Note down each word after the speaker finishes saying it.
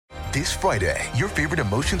This Friday, your favorite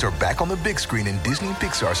emotions are back on the big screen in Disney and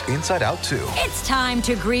Pixar's Inside Out 2. It's time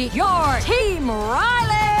to greet your Team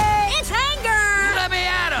Riley. It's anger. Let me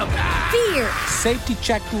at him. Fear. Safety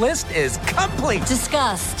checklist is complete.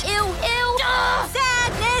 Disgust. Ew, ew.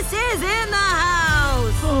 Sadness is in the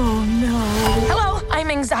house. Oh, no. Hello, I'm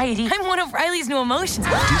anxiety. I'm one of Riley's new emotions.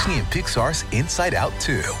 Disney and Pixar's Inside Out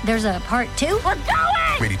 2. There's a part 2? We're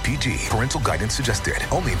going! Rated PG. Parental guidance suggested.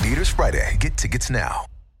 Only in theaters Friday. Get tickets now.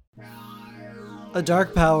 A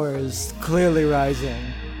dark power is clearly rising.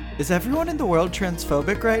 Is everyone in the world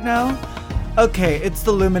transphobic right now? Okay, it's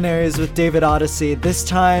the Luminaries with David Odyssey. This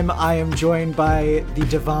time I am joined by the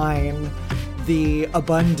divine, the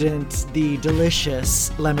abundant, the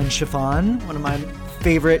delicious Lemon Chiffon, one of my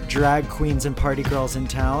favorite drag queens and party girls in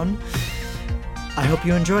town. I hope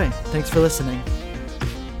you enjoy. Thanks for listening.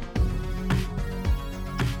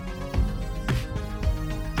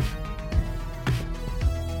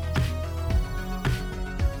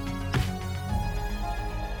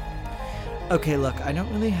 Okay, look, I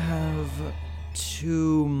don't really have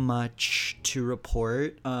too much to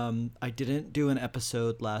report. I didn't do an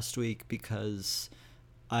episode last week because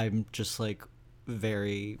I'm just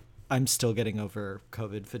I'm still getting over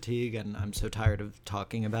COVID fatigue and I'm so tired of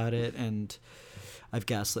talking about it, and I've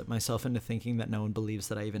gaslit myself into thinking that no one believes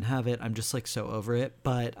that I even have it. I'm just so over it,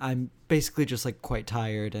 but I'm basically just quite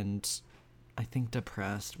tired and I think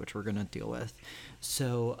depressed, which we're gonna deal with.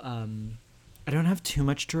 So, I don't have too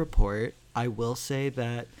much to report. I will say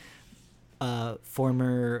that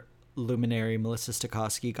former luminary Melissa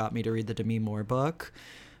Stokowski got me to read the Demi Moore book,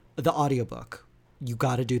 the audiobook. You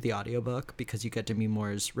got to do the audiobook because you get Demi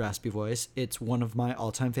Moore's raspy voice. It's one of my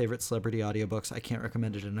all-time favorite celebrity audiobooks. I can't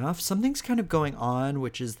recommend it enough. Something's kind of going on,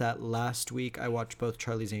 which is that last week I watched both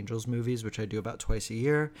Charlie's Angels movies, which I do about twice a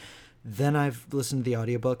year. Then I've listened to the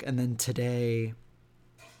audiobook, and then today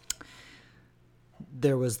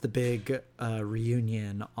there was the big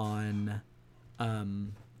reunion on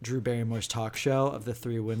Drew Barrymore's talk show of the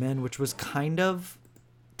three women, which was kind of,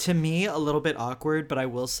 to me, a little bit awkward. But I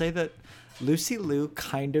will say that Lucy Liu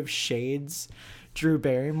kind of shades Drew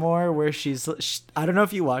Barrymore, where I don't know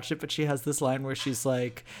if you watched it, but she has this line where she's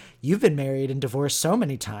like, "You've been married and divorced so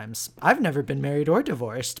many times. I've never been married or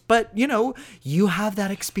divorced. But, you have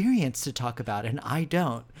that experience to talk about, and I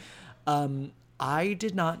don't." I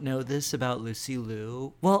did not know this about Lucy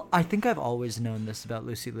Liu. Well, I think I've always known this about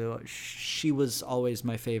Lucy Liu. She was always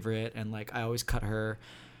my favorite, and I always cut her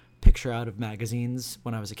picture out of magazines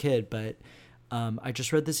when I was a kid. But I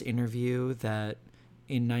just read this interview that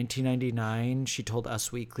in 1999, she told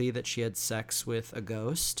Us Weekly that she had sex with a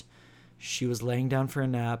ghost. She was laying down for a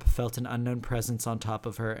nap, felt an unknown presence on top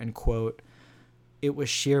of her, and, quote, "It was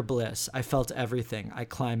sheer bliss. I felt everything. I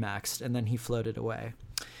climaxed, and then he floated away."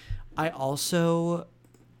 I also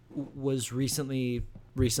was recently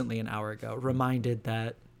an hour ago, reminded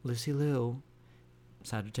that Lucy Liu,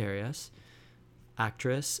 Sagittarius,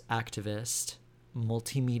 actress, activist,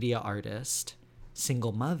 multimedia artist,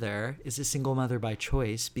 single mother, is a single mother by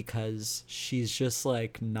choice because she's just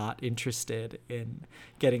not interested in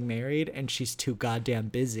getting married, and she's too goddamn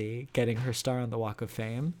busy getting her star on the Walk of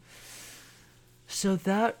Fame. So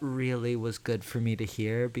that really was good for me to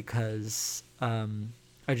hear because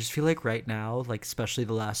I just feel right now, especially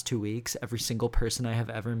the last 2 weeks, every single person I have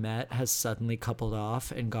ever met has suddenly coupled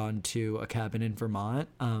off and gone to a cabin in Vermont.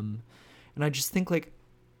 And I just think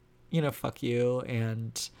fuck you,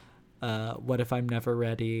 and what if I'm never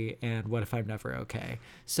ready, and what if I'm never okay?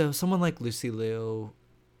 So someone like Lucy Liu,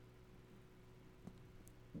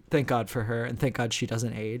 thank God for her, and thank God she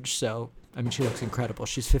doesn't age. So, I mean, she looks incredible.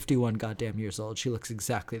 She's 51 goddamn years old. She looks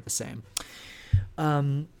exactly the same.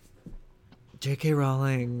 J.K.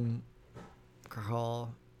 Rowling,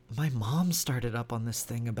 girl, my mom started up on this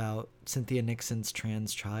thing about Cynthia Nixon's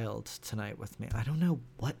trans child tonight with me. I don't know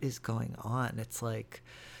what is going on. It's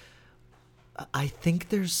I think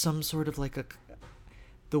there's some sort of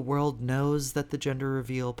the world knows that the gender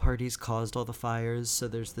reveal parties caused all the fires, so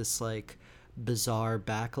there's this bizarre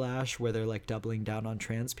backlash where they're doubling down on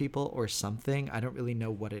trans people or something. I don't really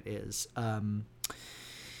know what it is.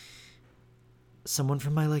 Someone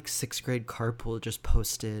from my 6th grade carpool just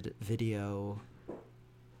posted video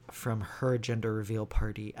from her gender reveal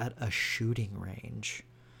party at a shooting range.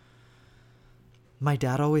 My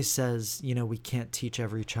dad always says, we can't teach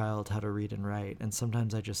every child how to read and write. And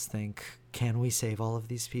sometimes I just think, can we save all of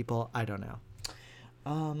these people? I don't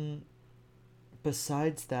know.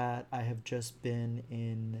 Besides that, I have just been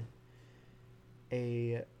in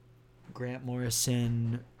a Grant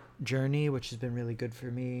Morrison journey, which has been really good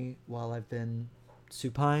for me while I've been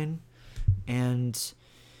supine. And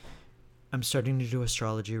I'm starting to do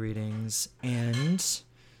astrology readings, and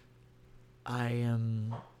I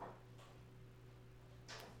am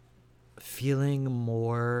feeling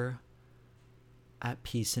more at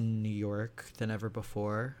peace in New York than ever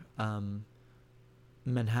before.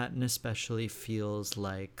 Manhattan especially feels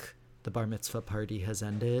like the bar mitzvah party has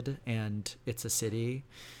ended and it's a city.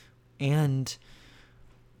 And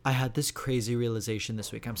I had this crazy realization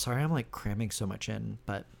this week. I'm sorry I'm like cramming so much in,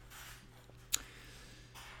 but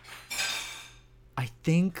I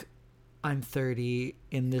think I'm 30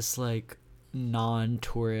 in this like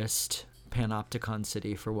non-tourist panopticon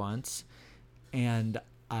city for once, and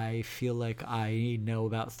I feel like I know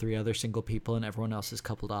about 3 other single people and everyone else is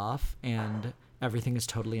coupled off and everything is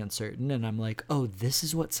totally uncertain. And I'm like, oh, this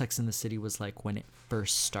is what Sex and the City was like when it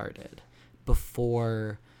first started,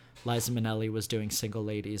 before Liza Minnelli was doing single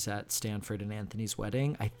ladies at Stanford and Anthony's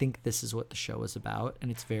wedding. I think this is what the show is about, and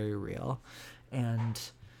it's very real. And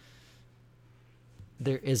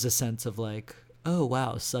there is a sense of like, oh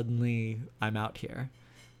wow, suddenly I'm out here.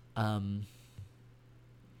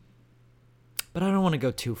 But I don't want to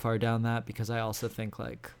go too far down that, because I also think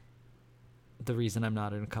like the reason I'm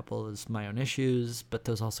not in a couple is my own issues, but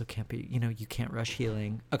those also can't be, you can't rush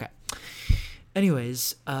healing. Okay.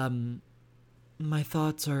 Anyways, my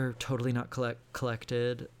thoughts are totally not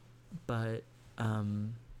collected, but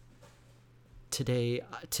today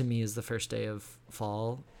to me is the first day of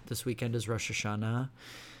fall. This weekend is Rosh Hashanah.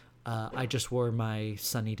 I just wore my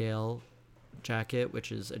Sunnydale jacket,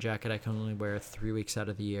 which is a jacket I can only wear 3 weeks out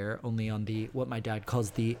of the year, only on the what my dad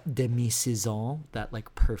calls the demi-saison, that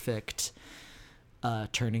like perfect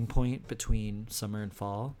turning point between summer and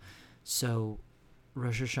fall. So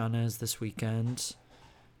Rosh Hashanah is this weekend.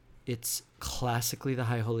 It's classically the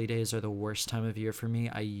high holy days are the worst time of year for me.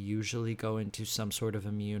 I usually go into some sort of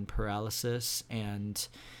immune paralysis, and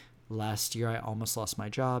last year I almost lost my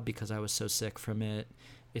job because I was so sick from it.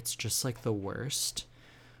 It's just like the worst.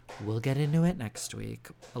 We'll get into it next week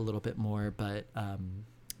a little bit more, but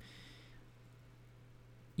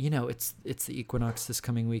it's the equinox this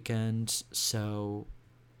coming weekend, so,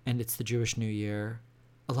 and it's the Jewish New Year.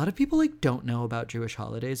 A lot of people like don't know about Jewish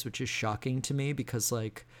holidays, which is shocking to me, because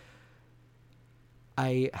like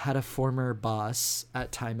I had a former boss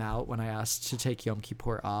at Time Out when I asked to take Yom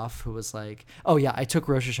Kippur off, who was like, oh yeah, I took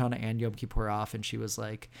Rosh Hashanah and Yom Kippur off, and she was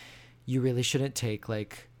like, you really shouldn't take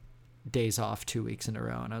like days off 2 weeks in a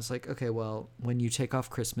row. And I was like, okay, well, when you take off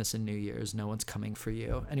Christmas and New Year's, no one's coming for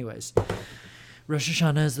you. Anyways, Rosh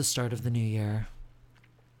Hashanah is the start of the new year.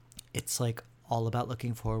 It's like all about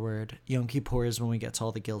looking forward. Yom Kippur is when we get to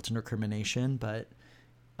all the guilt and recrimination, but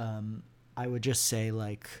I would just say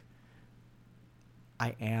like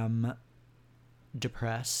I am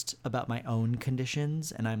depressed about my own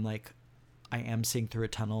conditions, and I'm like, I am seeing through a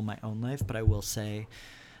tunnel in my own life, but I will say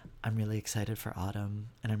I'm really excited for autumn,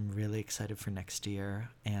 and I'm really excited for next year,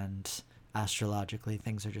 and astrologically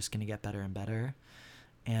things are just going to get better and better.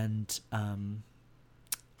 And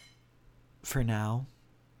for now,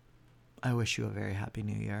 I wish you a very happy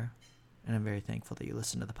new year, and I'm very thankful that you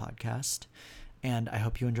listened to the podcast, and I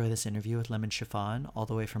hope you enjoy this interview with Lemon Chiffon all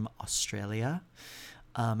the way from Australia,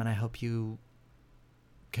 and I hope you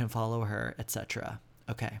can follow her, etc.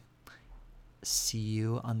 Okay, see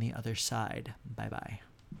you on the other side. Bye-bye.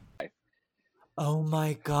 Oh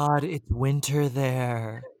my god, it's winter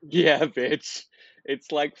there. Yeah, bitch.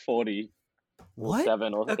 It's like 40 or What?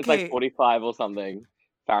 7 or it's Okay, like 45 or something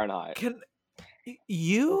Fahrenheit. can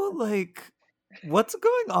you like, what's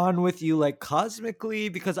going on with you like cosmically?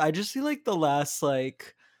 Because I just feel like the last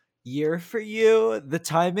like year for you, the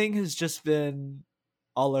timing has just been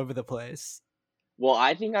all over the place. Well,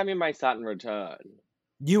 I think I'm in my Saturn return.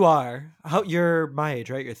 You are. You're my age,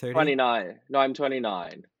 right? You're 30? 29. No, I'm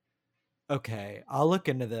 29. Okay, I'll look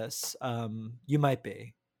into this. You might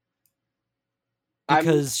be. I'm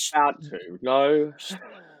Because about to. No.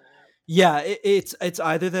 yeah, it's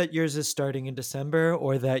either that yours is starting in December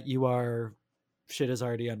or that shit is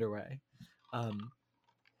already underway.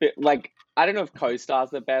 But, like, I don't know if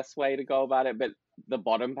co-star's the best way to go about it, but the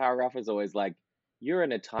bottom paragraph is always like, you're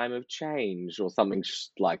in a time of change or something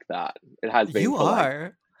like that. It has been You for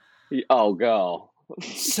are. like, oh girl.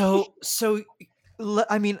 So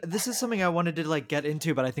I mean, this is something I wanted to like get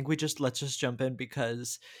into, but I think let's just jump in,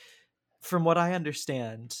 because from what I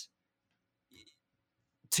understand,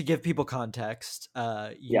 to give people context,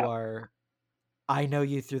 Yeah. I know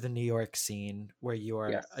you through the New York scene where you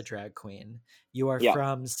are Yes. a drag queen. You are Yeah.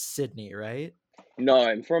 from Sydney, right? No,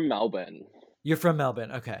 I'm from Melbourne. You're from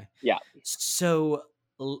Melbourne. Okay. Yeah. So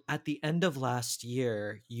at the end of last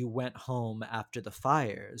year, you went home after the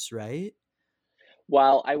fires, right?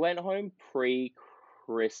 Well, I went home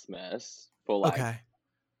Christmas for Okay.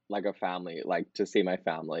 like a family, like to see my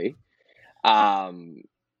family. Um,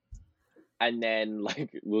 and then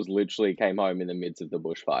like was literally came home in the midst of the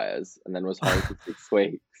bushfires, and then was home for 6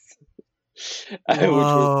 weeks,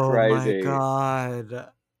 which was Whoa, my crazy. God.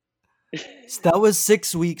 So that was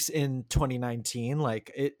 6 weeks in 2019.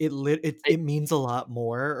 Like it means a lot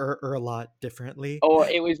more or a lot differently. Or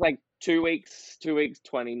it was like 2 weeks, 2 weeks,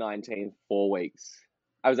 2019, 4 weeks.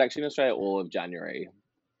 I was actually in Australia all of January.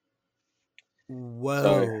 So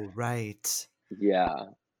Whoa, right. yeah,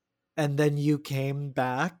 And then you came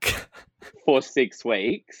back. for 6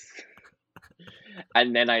 weeks,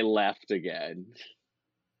 and then I left again.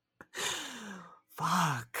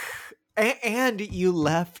 Fuck. And you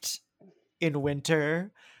left in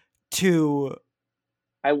winter to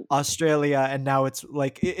I Australia, and now it's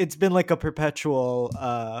like it's been like a perpetual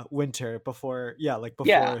winter before, like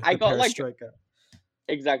yeah, before I the got like perestroika.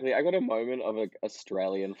 exactly. I got a moment of like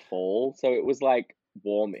Australian fall, so it was like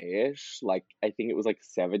warm-ish. Like I think it was like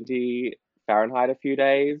 70 Fahrenheit a few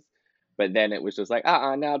days, but then it was just like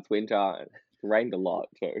now it's winter. It rained a lot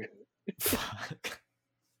too. Fuck.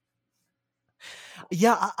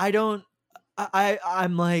 Yeah, I don't.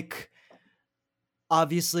 I'm like,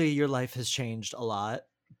 obviously your life has changed a lot,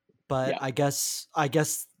 but Yeah. I guess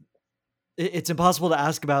it's impossible to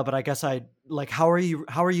ask about. But I guess I like, how are you?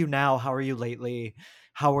 How are you now? How are you lately?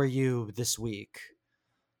 How are you this week?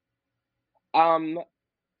 Um.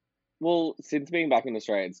 Well, since being back in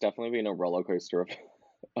Australia, it's definitely been a roller coaster of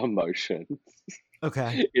emotions.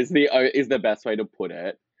 Okay. Is the best way to put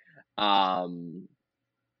it. Um.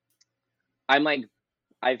 I'm like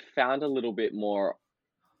I've found a little bit more.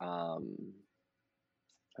 I don't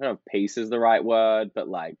know if peace is the right word, but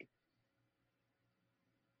like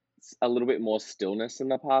a little bit more stillness in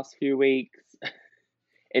the past few weeks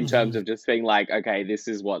in terms Mhm. of just being like, okay, this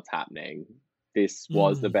is what's happening. This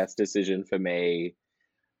was the Mm. best decision for me.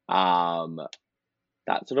 Um,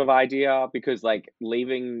 that sort of idea. Because like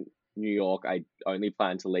leaving New York, I only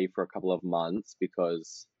plan to leave for a couple of months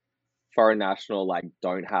because foreign national like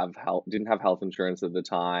don't have health didn't have health insurance at the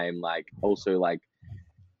time. Like also like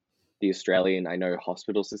the Australian, I know,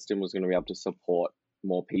 hospital system was going to be able to support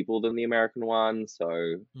more people than the American one. So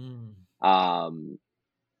Mm. um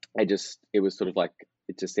it was sort of like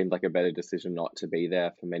it just seemed like a better decision not to be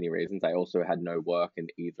there for many reasons. I also had no work in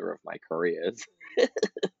either of my careers.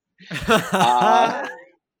 uh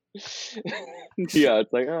yeah,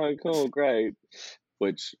 it's like, oh cool, great.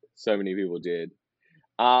 Which so many people did.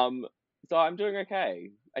 Um so I'm doing okay.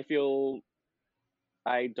 I feel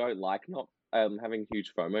I don't like not having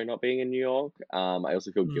huge FOMO not being in New York. I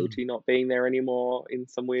also feel Mm. guilty not being there anymore in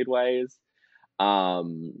some weird ways.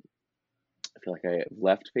 Um, I feel like I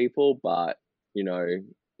left people, but you know,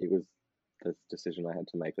 it was the decision I had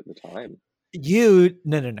to make at the time.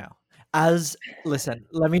 No. As Listen,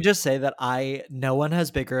 let me just say that no one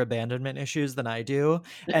has bigger abandonment issues than I do.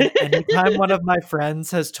 And anytime one of my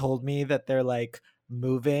friends has told me that they're like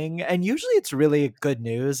moving, and usually it's really good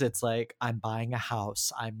news, it's like, I'm buying a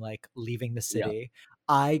house, I'm like leaving the Yeah. city.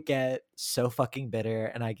 I get so fucking bitter,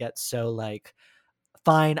 and I get so like,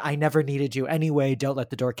 fine, I never needed you anyway, don't let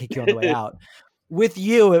the door kick you on the way out. With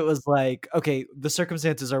you, it was like, okay, the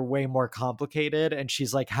circumstances are way more complicated, and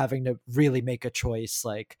she's like having to really make a choice.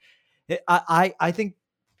 Like, I think,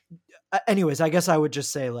 anyways, I guess I would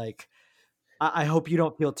just say, like, I hope you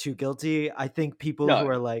don't feel too guilty. I think people who No.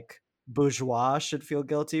 are like bourgeois should feel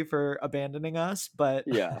guilty for abandoning us, but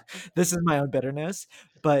Yeah. this is my own bitterness.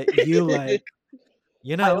 But you, like,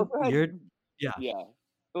 I also had you're, yeah. yeah.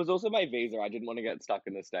 It was also my visa. I didn't want to get stuck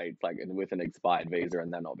in the States like with an expired visa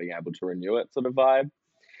and then not being able to renew it sort of vibe.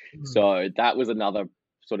 Mm. So that was another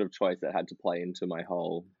sort of choice that had to play into my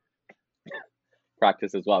whole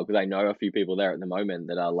practice as well. Because I know a few people there at the moment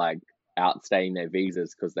that are like outstaying their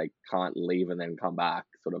visas because they can't leave and then come back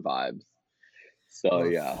sort of vibes. So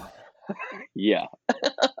Oof. yeah. Yeah.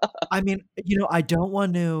 I mean, I don't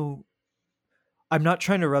want to. I'm not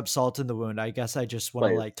trying to rub salt in the wound. I guess I just want to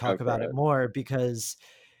Please like go talk for about it it. more because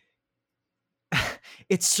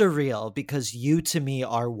it's surreal, because you to me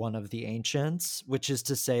are one of the ancients, which is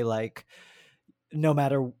to say, like, no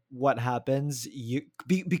matter what happens,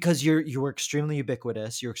 because you were extremely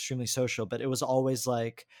ubiquitous, you're extremely social, but it was always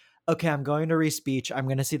like, okay, I'm going to Reese Beach, I'm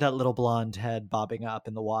going to see that little blonde head bobbing up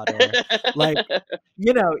in the water. Like,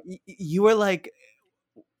 you were like,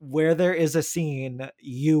 where there is a scene,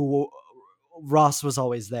 Ross was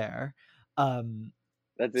always there. Um,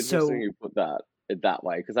 That's interesting so you put that it that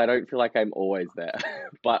way because I don't feel like I'm always there.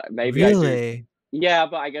 But maybe I do. really, Yeah,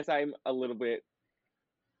 but I guess I'm a little bit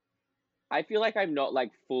I feel like I'm not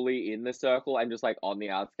like fully in the circle. I'm just like on the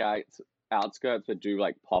outskirts outskirts that do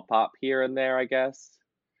like pop up here and there, I guess.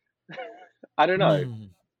 I don't know. Hmm.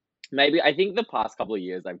 Maybe I think the past couple of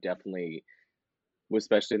years I've definitely,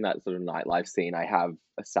 especially in that sort of nightlife scene, I have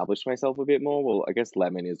established myself a bit more. Well, I guess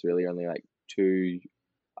Lemon is really only like two,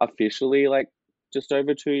 officially like just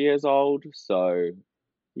over 2 years old. So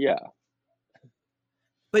yeah.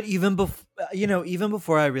 But even before, even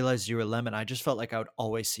before I realized you were Lemon, I just felt like I would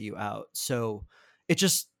always see you out. So it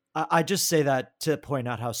just, I just say that to point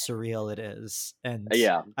out how surreal it is, and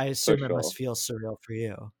Yeah, I for assume it sure. must feel surreal for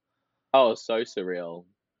you. Oh, so surreal.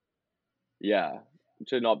 Yeah.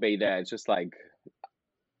 To not be there. It's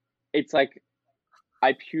like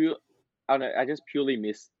I pure I don't know, I just purely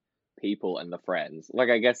miss people and the friends. Like,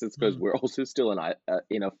 I guess it's because Mm. we're also still in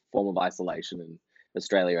a form of isolation in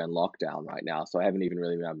Australia and lockdown right now, so I haven't even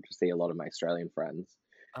really been able to see a lot of my Australian friends.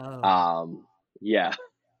 Oh, Um, yeah.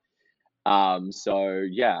 So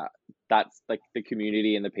yeah, that's like the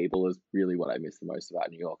community and the people is really what I miss the most about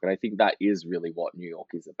New York, and I think that is really what New York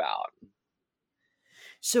is about.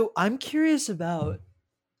 so I'm curious about,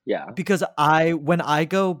 Yeah. because when I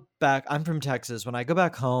go back, I'm from Texas. When I go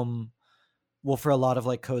back home, well, for a lot of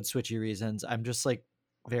like code switchy reasons, I'm just like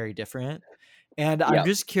very different, and I'm Yeah.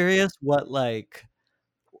 just curious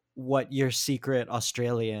what your secret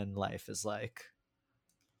Australian life is like,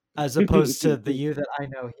 as opposed to the you that I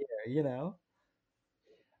know here, you know?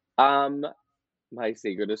 Um, my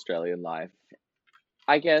secret Australian life.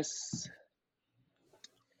 I guess,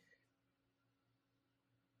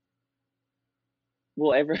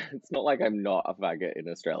 well, it's not like I'm not a faggot in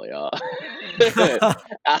Australia.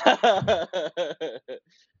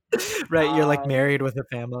 Right, you're like Um, married with a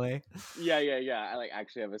family. yeah, yeah, yeah. I like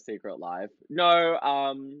actually have a secret life. No,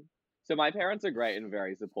 so my parents are great and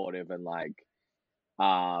very supportive and like,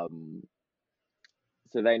 um,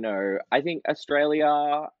 so they know. I think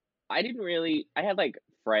Australia, I had like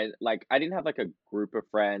friends, like I didn't have like a group of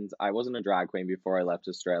friends. I wasn't a drag queen before I left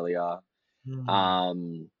Australia. Hmm.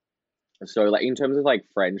 Um, So, like, in terms of, like,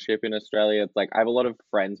 friendship in Australia, it's like I have a lot of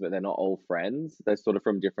friends, but they're not all friends. They're sort of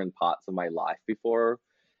from different parts of my life before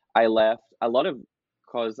I left. A lot of,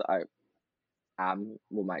 because I am,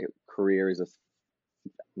 well,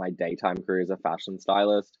 my daytime career is a fashion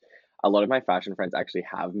stylist. A lot of my fashion friends actually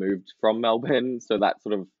have moved from Melbourne, so that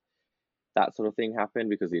sort of thing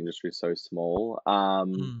happened because the industry is so small.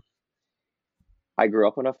 Mm. I grew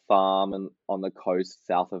up on a farm and on the coast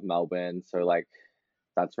south of Melbourne, so, like,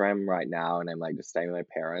 that's where I'm right now, and I'm, like, just staying with my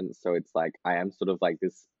parents, so it's like I am sort of like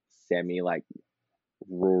this semi, like,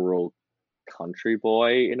 rural country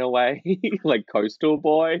boy in a way, like, coastal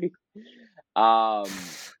boy, um,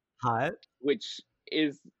 Hot. which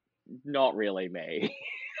is not really me,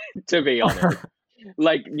 to be honest.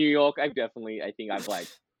 Like, New York, I think I've, like,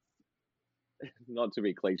 not to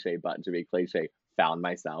be cliche, but to be cliche, found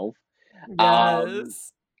myself. Um,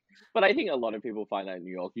 Yes. but I think a lot of people find that in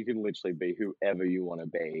New York, you can literally be whoever you wanna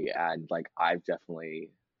be, and, like, I've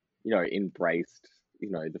definitely, embraced,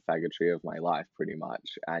 the faggotry of my life pretty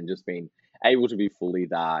much, and just been able to be fully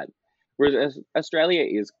that. Whereas Australia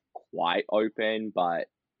is quite open, but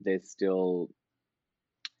there's still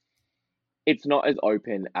it's not as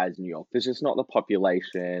open as New York. There's just not the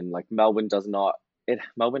population, like, Melbourne has,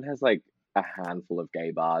 like, a handful of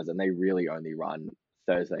gay bars, and they really only run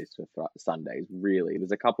Thursdays to Sundays, really.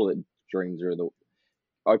 There's a couple that during the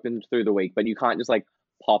open through the week, but you can't just like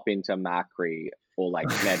pop into Macri or like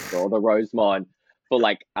Metro or the Rosemont for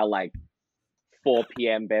like a like 4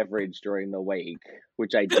 p.m. beverage during the week,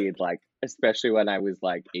 which I did like, especially when I was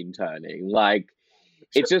like interning. Like,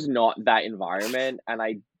 it's just not that environment, and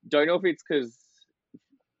I don't know if it's because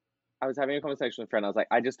I was having a conversation with a friend. I was like,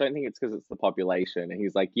 I just don't think it's because it's the population, and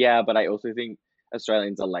he's like, yeah, but I also think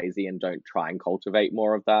Australians are lazy and don't try and cultivate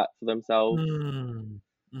more of that for themselves. Mm.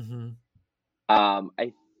 Hmm.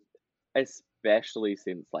 I especially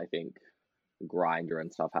since I think Grinder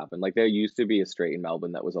and stuff happened. Like, there used to be a street in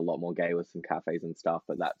Melbourne that was a lot more gay with some cafes and stuff,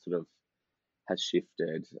 but that sort of has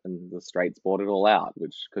shifted, and the straights bought it all out,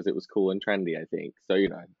 which because it was cool and trendy, I think. So,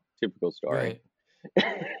 typical story.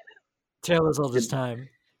 Right. Tale as old as Did time.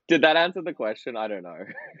 did that answer the question? I don't know.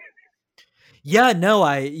 Yeah, no,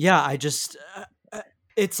 I just,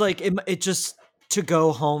 it's like it just, to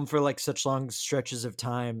go home for like such long stretches of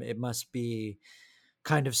time, it must be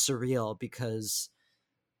kind of surreal, because,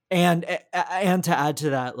 and to add to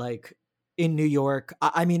that, like in New York,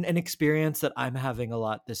 I mean, an experience that I'm having a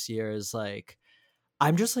lot this year is like,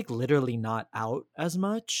 I'm just like literally not out as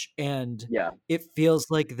much, and Yeah, it feels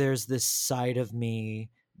like there's this side of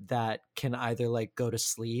me that can either like go to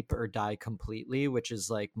sleep or die completely, which is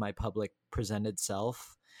like my public presented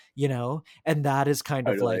self, and that is kind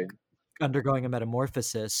of totally. like undergoing a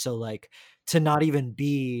metamorphosis. So like to not even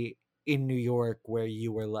be in New York where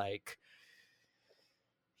you were like,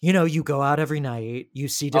 you know, you go out every night, you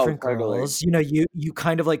see Oh, different totally. girls, you know, you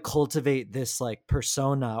kind of like cultivate this like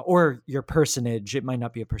persona or your personage. It might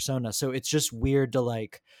not be a persona. So it's just weird to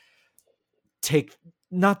like take,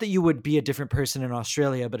 not that you would be a different person in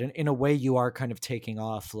Australia, but in a way you are kind of taking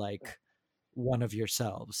off like one of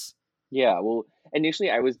yourselves. Yeah, well, initially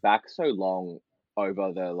I was back so long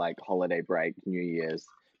over the like holiday break, New Year's,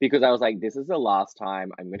 because I was like, this is the last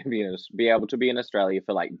time I'm going to be able to be in Australia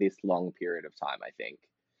for like this long period of time, I think.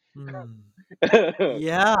 Hmm.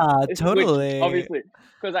 Yeah, Which totally. obviously,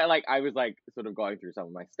 because I was like sort of going through some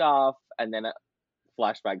of my stuff, and then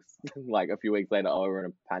flashbacks like a few weeks later, oh, we're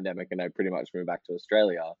in a pandemic, and I pretty much moved back to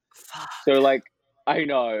Australia. So Fuck. like, I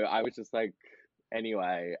know, I was just like,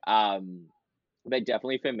 anyway, but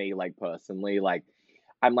definitely for me, like personally, like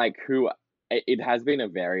I'm like, it has been a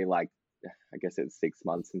very like, I guess it's 6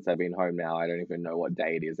 months since I've been home now. I don't even know what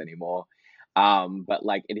day it is anymore. But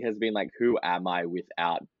like it has been like, who am I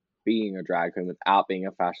without being a drag queen, without being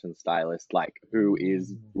a fashion stylist? Like, who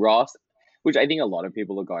is Mm. Ross? Which I think a lot of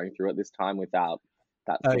people are going through at this time without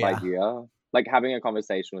that Oh sort of yeah. idea. Like having a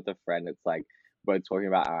conversation with a friend, it's like we're talking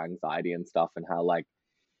about our anxiety and stuff, and how like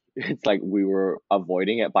it's like we were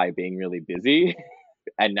avoiding it by being really busy,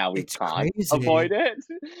 and now we It's can't crazy. avoid it.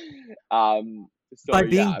 So By yeah,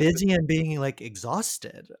 being I'm just busy and being like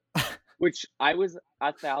exhausted. which I was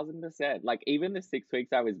 1,000%. Like even the 6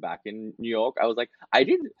 weeks I was back in New York, I was like, I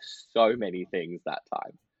did so many things that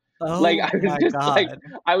time. Like Oh my God.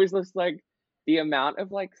 I was just like the amount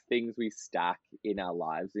of like things we stack in our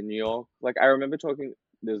lives in New York. Like I remember talking.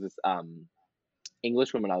 There's this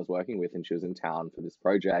English woman I was working with, and she was in town for this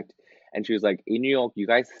project, and she was like, "In New York, you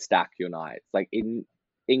guys stack your nights. Like in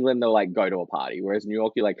England, they'll like go to a party, whereas New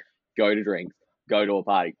York, you like go to drinks, go to a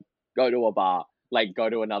party, go to a bar, like go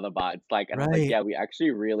to another bar." It's like, and I was like, Right. "Yeah, we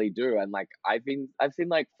actually really do." And like I've seen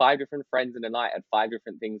like five different friends in a night at five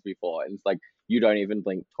different things before, and it's like you don't even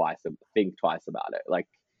think twice about it. Like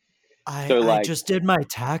I so, I like just did my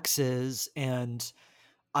taxes and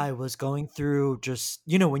I was going through just,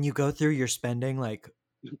 you know, when you go through your spending like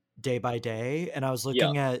day by day, and I was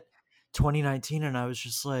yeah, looking at 2019 and I was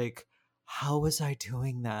just like, how was I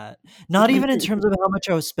doing that? Not even in terms of how much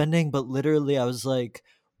I was spending, but literally I was like,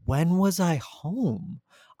 when was I home?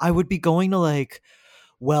 I would be going to like,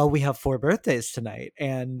 well, we have 4 birthdays tonight,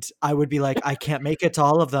 and I would be like, I can't make it to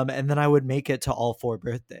all of them, and then I would make it to all 4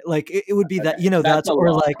 birthday like, it would be that, okay, you know, that's that's a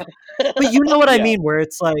or lot. like, but you know what I Yeah, mean, where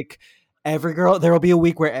it's like, every girl there will be a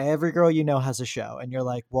week where every girl you know has a show, and you're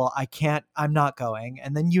like, "Well, I'm not going,"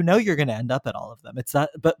 and then you know you're gonna end up at all of them. It's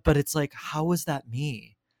that but it's like, how was that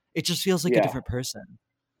me? It just feels like a yeah, different person.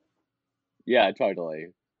 yeah, totally.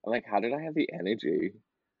 I'm like, how did I have the energy?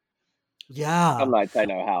 Some Yeah. nights I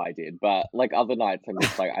know how I did, but, like, other nights I'm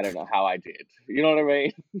just like, I don't know how I did. You know what I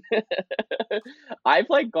mean? I've,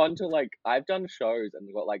 like, gone to, like I've done shows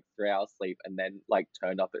and got, like, 3 hours sleep and then, like,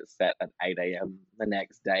 turned up at set at 8 a.m. the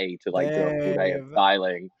next day to, like, do a full day of Same.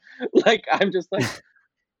 styling. Like, I'm just like,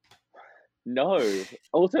 "No."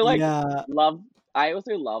 Also, like, Yeah. love I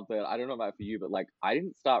also love that I don't know about for you, but, like, I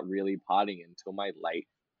didn't start really partying until my late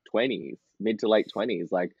 20s, mid to late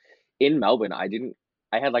 20s. Like, in Melbourne, I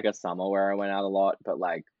had, like, a summer where I went out a lot, but,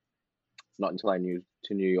 like, it's not until I moved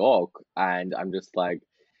to New York, and I'm just like,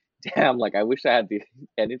 "Damn," like, I wish I had the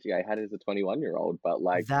energy I had as a 21-year-old, but,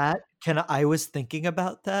 like That can I was thinking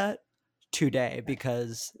about that today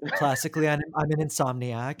because classically I'm an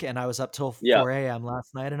insomniac, and I was up till yeah. 4 AM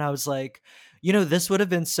last night, and I was like, "You know, this would have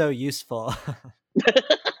been so useful."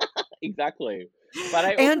 Exactly. But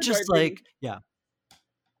I also And just don't think like, yeah.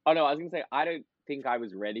 oh, no, I was gonna say, I don't think I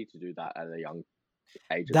was ready to do that at a young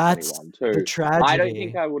age of That's 21 the too. tragedy. I don't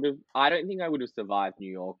think I would have survived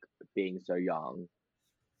New York being so young,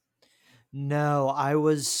 No,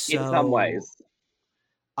 in some ways.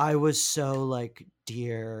 I was so, like,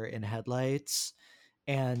 deer in headlights,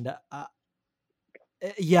 and,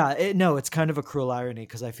 yeah, no, it's kind of a cruel irony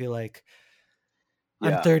because I feel like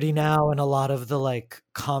I'm Yeah. 30 now, and a lot of the, like,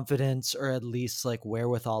 confidence or at least, like,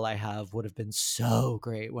 wherewithal I have would have been so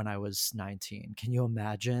great when I was 19. Can you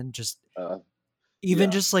imagine? Just Uh,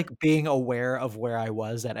 even yeah. just, like, being aware of where I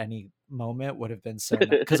was at any moment would have been so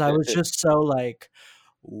because I was just so, like,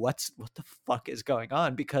 what the fuck is going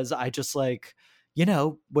on? Because I just, like, you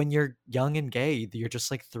know, when you're young and gay, you're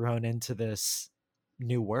just, like, thrown into this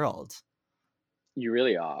new world. You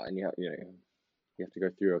really are, and you have to go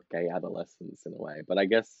through a gay adolescence in a way, but I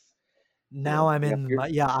guess, Now I'm you have in to my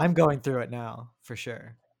yeah, I'm going through it now, for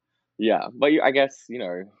sure. yeah, but I guess,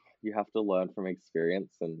 you have to learn from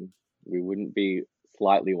experience, and we wouldn't be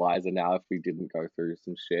slightly wiser now if we didn't go through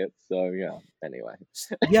some shit. So yeah. Anyway.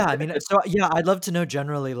 Yeah, I mean, so yeah, I'd love to know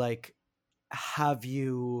generally, like, have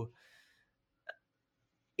you,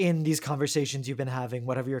 in these conversations you've been having,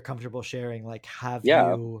 whatever you're comfortable sharing, like, have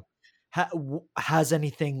Yeah. you, has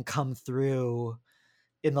anything come through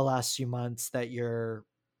in the last few months that you're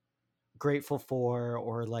grateful for,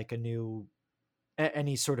 or like a new,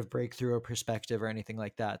 any sort of breakthrough or perspective or anything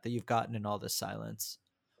like that you've gotten in all this silence?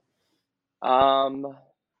 Um,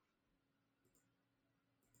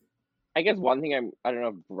 I guess one thing I don't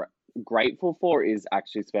know, grateful for is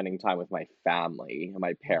actually spending time with my family and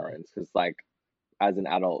my Mm. parents, because like as an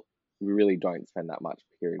adult, we really don't spend that much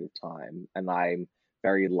period of time, and I'm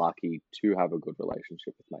very lucky to have a good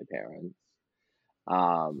relationship with my parents.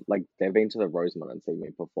 Like they've been to the Rosemont and seen me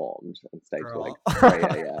performed and stayed till like Girl.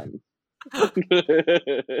 3 a.m.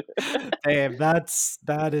 Babe,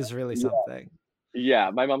 that is really something. Yeah,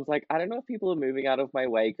 my mom's like, I don't know if people are moving out of my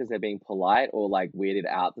way because they're being polite or like weirded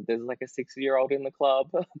out that there's like a 60-year-old in the club,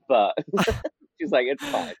 but she's like, it's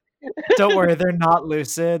fine. Don't worry, they're not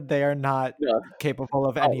lucid. They are not No, capable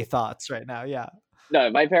of any oh, thoughts right now. Yeah. no,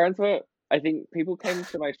 my parents were. I think people came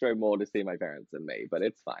to my show more to see my parents than me, but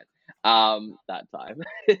it's fine. That time.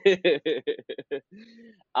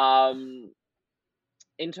 um,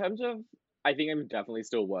 in terms of, I think I'm definitely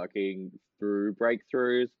still working through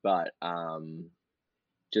breakthroughs, but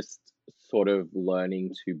just sort of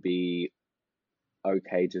learning to be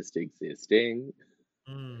okay just existing,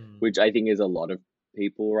 Mm, which I think is a lot of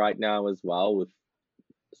people right now as well, with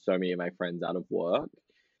so many of my friends out of work.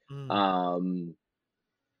 mm. Um,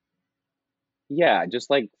 yeah, just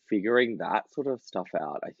like figuring that sort of stuff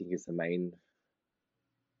out, I think is the main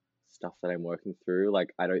stuff that I'm working through.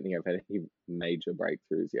 Like, I don't think I've had any major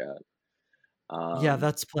breakthroughs yet. Yeah, Um,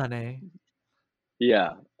 that's plenty.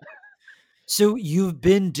 yeah, So you've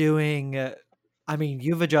been doing, I mean,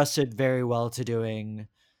 you've adjusted very well to doing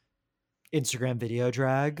Instagram video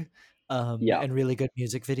drag, yeah, and really good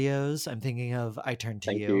music videos. I'm thinking of I Turn to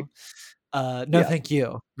thank you. You. No, Yeah. thank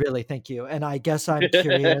you. Really, thank you. And I guess I'm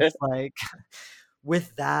curious, like,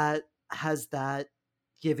 with that, has that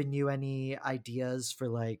given you any ideas for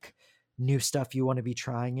like new stuff you want to be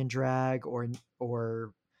trying in drag, or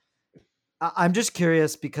I'm just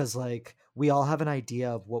curious because like we all have an idea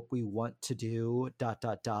of what we want to do dot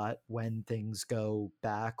dot dot when things go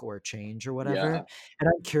back or change or whatever. Yeah. And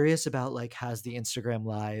I'm curious about like, has the Instagram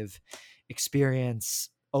live experience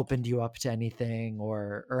opened you up to anything,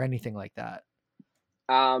 or anything like that?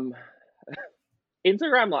 Um,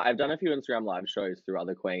 Instagram Live. I've done a few Instagram Live shows through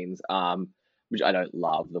other queens, which I don't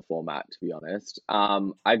love the format, to be honest. I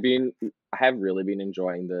have really been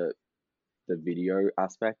enjoying the video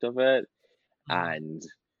aspect of it, Mm. and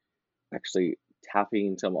actually tapping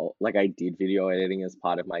into more, like I did video editing as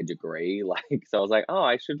part of my degree, like so I was like, oh,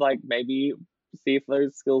 I should like maybe see if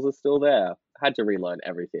those skills are still there. Had to relearn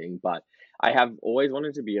everything, but I have always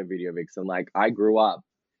wanted to be a video vixen. Like I grew up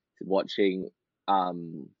watching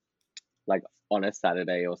um like on a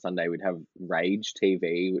Saturday or Sunday we'd have Rage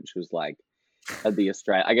TV, which was like I guess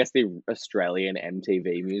the Australian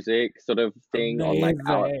MTV music sort of thing on like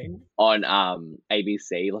our Amazing. on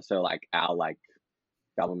ABC, so like our like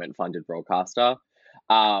government funded broadcaster.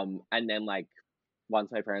 And then like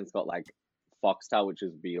once my parents got like Foxtel, which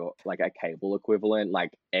is like a cable equivalent,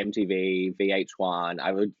 like MTV, VH1,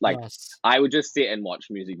 Yes. I would just sit and watch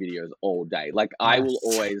music videos all day. Like I will Yes.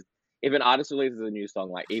 always, if an artist releases a new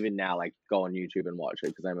song, like even now, like go on YouTube and watch it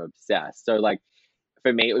because I'm obsessed. So like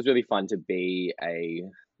for me, it was really fun to be I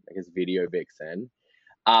guess video vixen.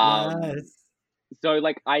 Um, Yes. so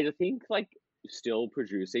like I think like still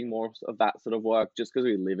producing more of that sort of work, just because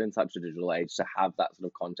we live in such a digital age, to have that sort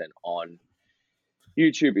of content on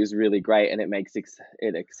YouTube is really great, and it makes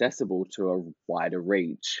it accessible to a wider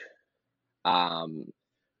reach. Um,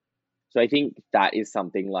 so I think that is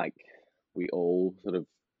something like we all sort of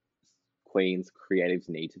queens creatives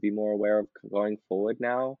need to be more aware of going forward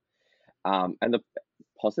now. And the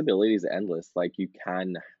possibilities are endless. You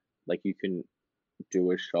can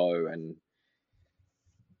do a show and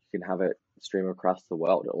you can have it stream across the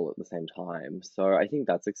world all at the same time. So I think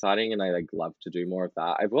that's exciting, and I like love to do more of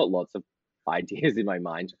that. I've got lots of ideas in my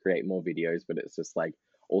mind to create more videos, but it's just like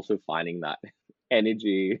also finding that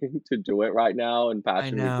energy to do it right now and I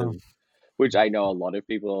passion, know. which I know a lot of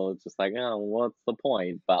people are just like, oh, what's the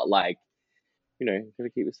point? But like, you gotta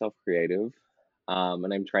keep yourself creative.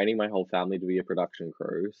 And I'm training my whole family to be a production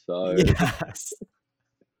crew. So Yes.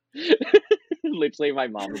 literally my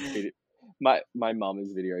mom is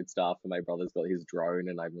videoed stuff, and my brother's got his drone,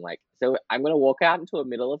 and I'm like, so I'm gonna walk out into the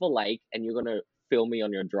middle of a lake and you're gonna film me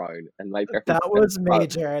on your drone. And my parents That said, was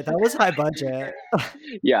major. That was high budget.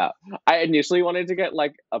 yeah. I initially wanted to get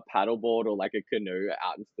like a paddleboard or like a canoe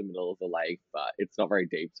out into the middle of the lake, but it's not very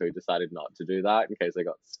deep, so we decided not to do that in case I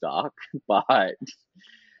got stuck. But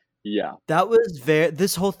yeah. That was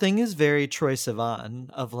this whole thing is very Troye Sivan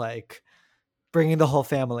of like bringing the whole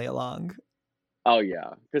family along. Oh yeah,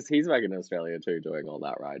 because he's back in Australia too, doing all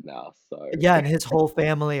that right now. So Yeah, and his whole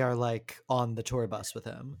family are like on the tour bus with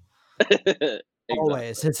him.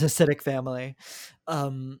 Always. His Hasidic family.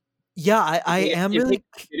 Yeah, I am really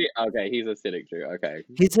okay, he's acidic too. Okay.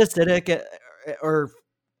 he's Hasidic or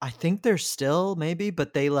I think they're still maybe,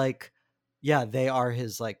 but they like yeah, they are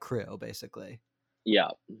his like crew basically. Yeah.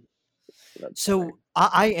 That's So funny.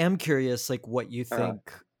 I am curious like what you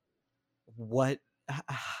think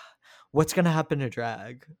what's gonna happen to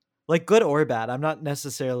drag? Like good or bad. I'm not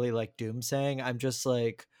necessarily like doomsaying. I'm just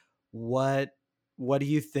like what do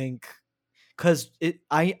you think? Because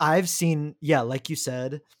I've seen, yeah, like you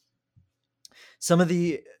said, some of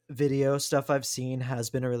the video stuff I've seen has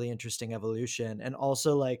been a really interesting evolution, and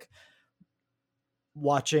also like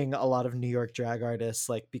watching a lot of New York drag artists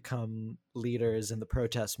like become leaders in the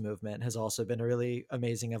protest movement has also been a really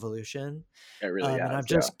amazing evolution. It really And has. I'm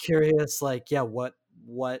just curious, like, yeah, what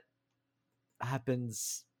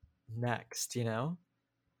happens next, you know,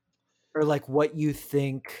 or like what you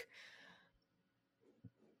think.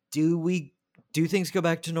 Do things go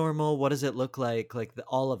back to normal? What does it look like? Like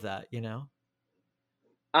all of that, you know?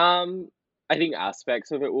 I think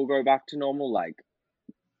aspects of it will go back to normal. Like,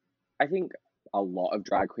 I think a lot of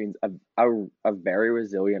drag queens are very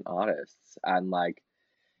resilient artists, and like,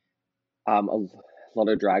 a lot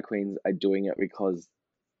of drag queens are doing it because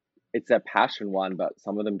it's their passion one, but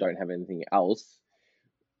some of them don't have anything else.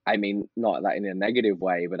 I mean, not that in a negative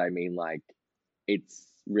way, but I mean like it's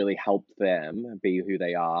really helped them be who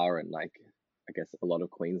they are, and like I guess a lot of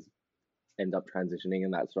queens end up transitioning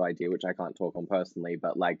and that sort of idea, which I can't talk on personally,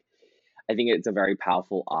 but like I think it's a very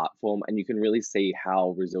powerful art form, and you can really see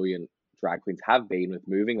how resilient drag queens have been with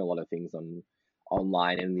moving a lot of things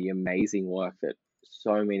online, and the amazing work that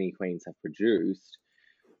so many queens have produced.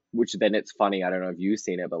 Which then it's funny, I don't know if you've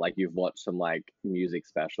seen it, but like you've watched some like music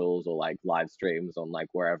specials or like live streams on like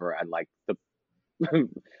wherever, and like the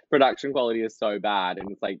production quality is so bad,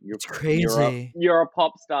 and it's like It's crazy. you're a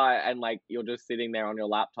pop star and like you're just sitting there on your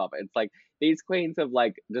laptop. It's like these queens have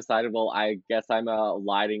like decided, well, I guess I'm a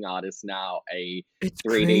lighting artist now, a It's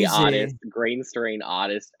 3D crazy. artist, green screen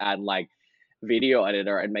artist, and like video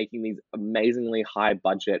editor, and making these amazingly high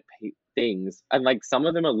budget things. And like some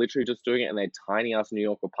of them are literally just doing it in their tiny ass New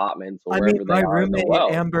York apartments or I mean, wherever they my are in the roommate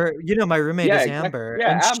world. Amber, you know, my roommate Yeah, is exactly. Amber,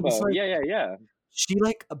 Yeah, and Amber. she's like, Yeah. she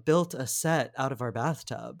like built a set out of our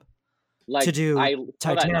bathtub Like to do I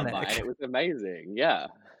saw that number and Titanic. it was amazing. Yeah.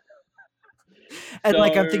 And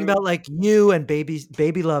like I'm thinking So about like you and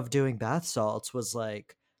Baby Love doing bath salts was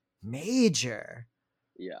like major.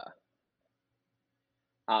 yeah.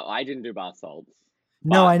 I didn't do bath salts,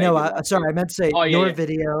 No, but I know. Baby Love Sorry, did. I meant to say Oh yeah, your yeah.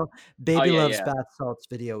 video, Oh Baby yeah, Love's yeah. bath salts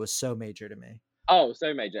video was so major to me. Oh,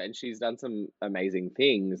 so major. And she's done some amazing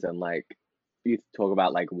things, and like you talk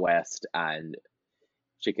about like West and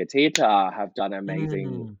Chiquitita have done amazing.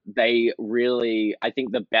 Mm, They really, I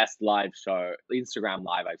think, the best live show, Instagram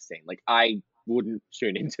live I've seen. Like I wouldn't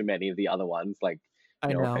tune into many of the other ones. Like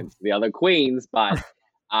I no know. offense to the other queens, but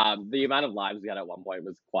the amount of lives we had at one point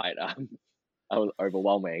was quite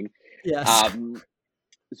overwhelming. Yes.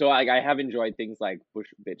 So I have enjoyed things like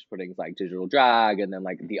bitch puddings, like digital drag, and then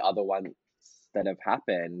like the other ones that have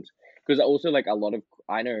happened. Because also like a lot of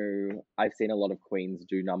I know I've seen a lot of queens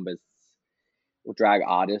do numbers, or drag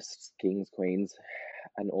artists, kings, queens,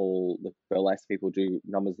 and all the burlesque people do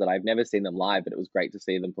numbers that I've never seen them live, but it was great to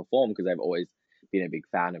see them perform because I've always been a big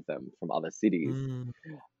fan of them from other cities.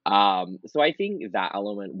 Mm, So I think that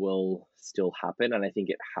element will still happen, and I think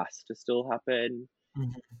it has to still happen.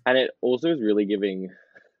 mhm. And it also is really giving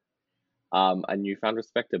a newfound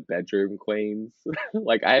respect to bedroom queens.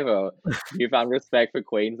 Like I have a newfound respect for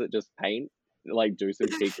queens that just paint, like do some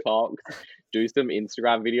TikToks, do some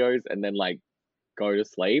Instagram videos, and then like go to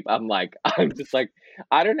sleep. I'm just like,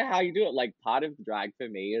 I don't know how you do it. Like part of drag for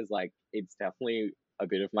me is like it's definitely a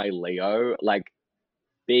bit of my Leo, like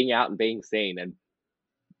being out and being seen and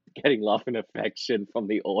getting love and affection from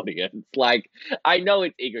the audience. Like I know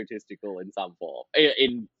it's egotistical in some form,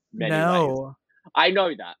 in many ways. No. I know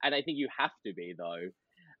that, and I think you have to be though.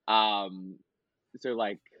 So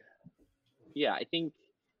like, yeah, I think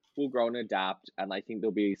we'll grow and adapt, and I think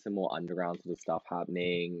there'll be some more underground sort of stuff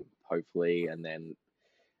happening, hopefully, and then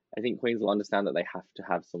I think queens will understand that they have to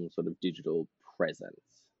have some sort of digital presence.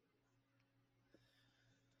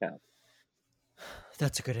 Yeah.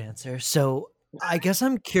 That's a good answer. So I guess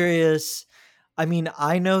I'm curious. I mean,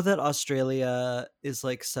 I know that Australia is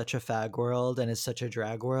like such a fag world and is such a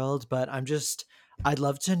drag world, but I'd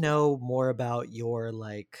love to know more about your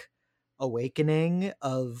like awakening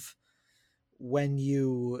of when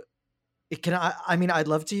you it can I mean, I'd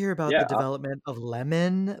love to hear about the Yeah. development of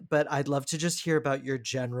Lemon, but I'd love to just hear about your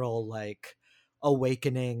general like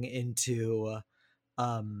awakening into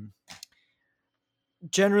um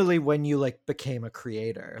generally when you like became a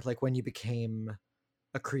creator, like when you became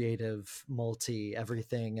a creative multi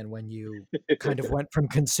everything and when you kind of went from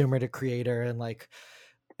consumer to creator and like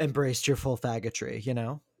embraced your full faggotry, you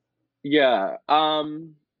know? Yeah.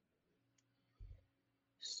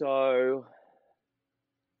 So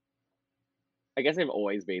I guess I've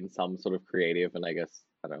always been some sort of creative, and I guess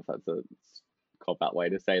I don't know if that's a cop out way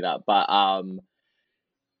to say that, but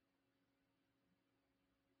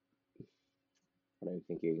what I'm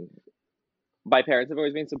thinking, my parents have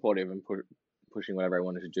always been supportive and pushing whatever I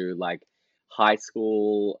wanted to do. Like high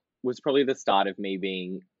school was probably the start of me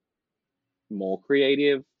being more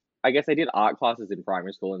creative. I guess I did art classes in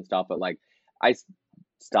primary school and stuff, but like I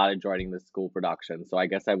started joining the school production, so I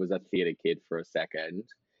guess I was a theater kid for a second,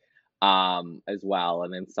 as well,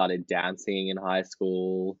 and then started dancing in high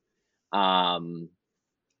school. Um,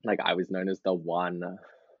 like I was known as the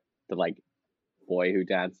like boy who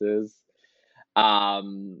dances.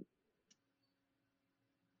 Um,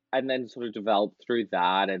 and then sort of developed through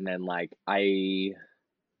that, and then like I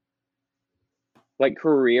like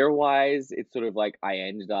career wise, it's sort of like I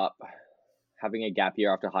ended up having a gap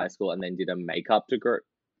year after high school, and then did a makeup degree,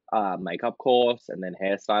 makeup course, and then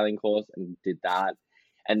hairstyling course, and did that,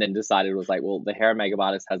 and then decided it was like, well, the hair and makeup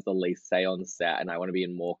artist has the least say on set, and I want to be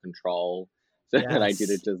in more control. So then I did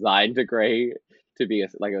a Yes. design degree to be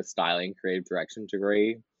like a styling creative direction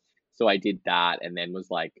degree. So I did that, and then was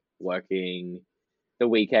like working the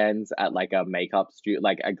weekends at like a makeup studio,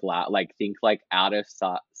 like like think like out of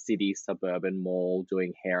city suburban mall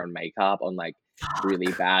doing hair and makeup on like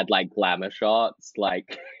really Fuck. bad like glamour shots.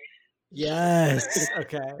 Like Yes.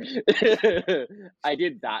 Okay. I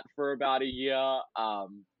did that for about a year.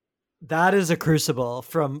 That is a crucible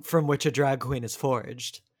from which a drag queen is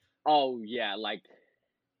forged. Oh yeah, like,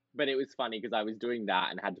 but it was funny because I was doing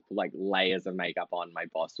that and had to put like layers of makeup on. My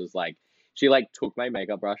boss was like, she like took my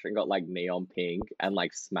makeup brush and got like neon pink and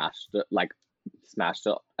like smashed it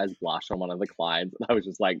as blush on one of the clients. And I was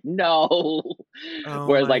just like, no.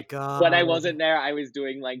 Oh Whereas my like when I god. wasn't there, I was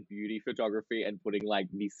doing like beauty photography and putting like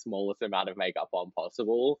the smallest amount of makeup on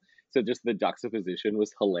possible. So just the juxtaposition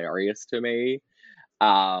was hilarious to me.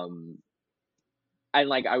 Um, and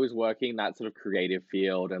like I was working that sort of creative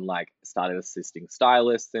field and like started assisting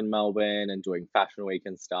stylists in Melbourne and doing fashion week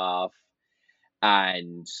and stuff.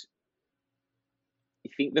 And I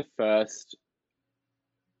think the first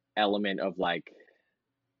element of like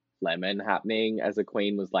Lemon happening as a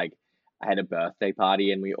queen was like I had a birthday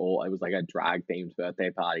party and it was like a drag themed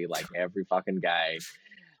birthday party like every fucking day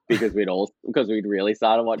because we'd really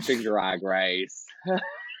started watching Drag Race.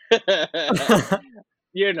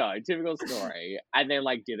 You know, typical story. And then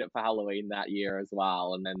like did it for Halloween that year as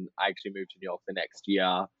well. And then I actually moved to New York the next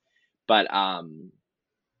year. But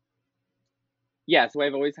yeah, so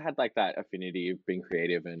I've always had like that affinity of being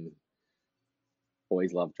creative and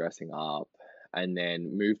always loved dressing up. And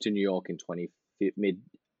then moved to New York in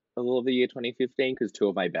middle of the year 2015 because two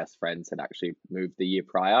of my best friends had actually moved the year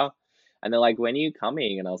prior. And they're like, when are you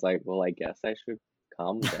coming? And I was like, well, I guess I should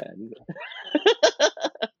come then.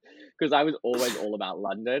 Because I was always all about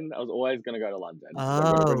London. I was always going to go to London. Like,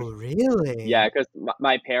 we're British. Oh, Yeah, really? because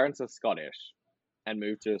my parents are Scottish and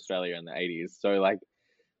moved to Australia in the 80s. So, like,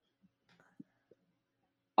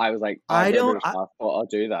 I was like, I've I got a don't British passport. I'll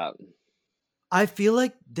do that. I feel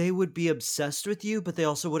like they would be obsessed with you, but they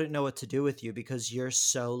also wouldn't know what to do with you because you're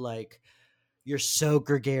so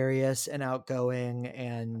gregarious and outgoing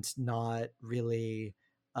and not really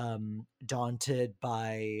daunted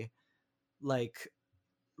by like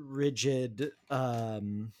rigid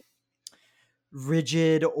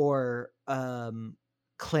rigid or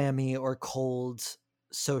clammy or cold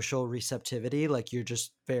social receptivity. Like you're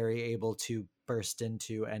just very able to burst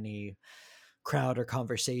into any crowd or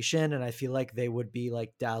conversation, and I feel like they would be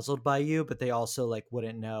like dazzled by you, but they also like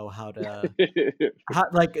wouldn't know how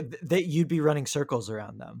like that you'd be running circles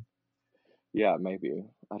around them. Yeah, maybe.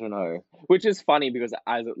 I don't know. Which is funny because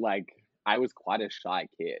as like I was quite a shy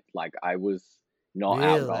kid. Like I was not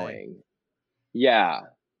Really? outgoing. Yeah.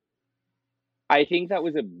 I think that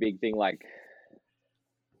was a big thing. Like,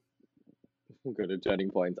 go to turning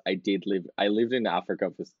points. I lived in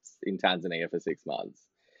Africa in Tanzania for 6 months.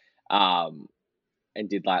 Um, and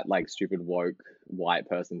did that like stupid woke white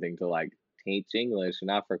person thing to like teach English in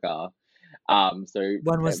Africa. So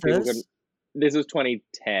When was people could. this? This was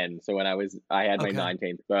 2010, so when I had my Okay.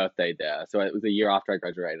 19th birthday there. So it was a year after I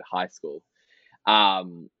graduated high school.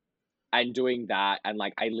 Um, and doing that, and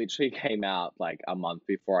like I literally came out like a month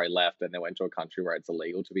before I left, and then went to a country where it's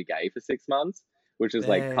illegal to be gay for 6 months, which is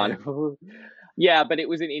like kind Babe. of yeah. But it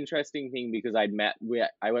was an interesting thing because I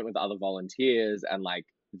went with other volunteers, and like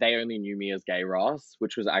they only knew me as Gay Ross,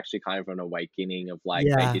 which was actually kind of an awakening of like they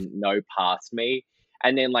Yeah. didn't know past me,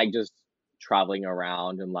 and then like just traveling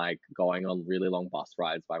around and like going on really long bus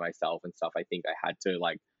rides by myself and stuff. I think I had to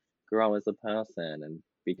like grow as a person and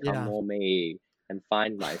become Yeah. more me and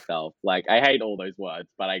find myself. Like I hate all those words,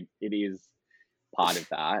 but it is part of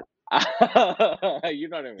that. You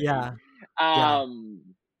know what I mean? Yeah. Yeah. Um,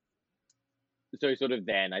 so sort of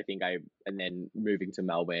then I think and then moving to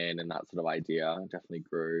Melbourne and that sort of idea definitely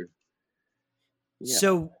grew. Yeah.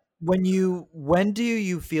 So when do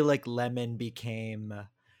you feel like Lemon became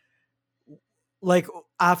like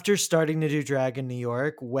after starting to do drag in New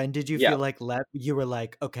York, when did you Yeah. feel like you were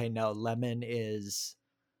like, okay, no, Lemon is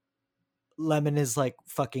like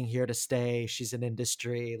fucking here to stay. She's an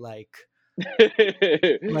industry. Like,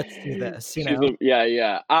 let's do this, you know?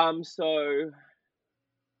 Yeah. So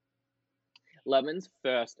Lemon's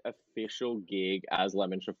first official gig as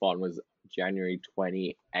Lemon Chiffon was January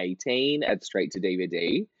 2018 at Straight to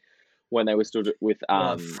DVD when they were still with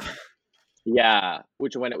Woof. yeah,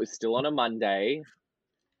 which when it was still on a Monday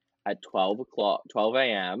at 12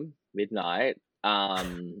 a.m. midnight.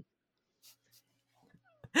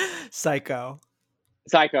 Psycho.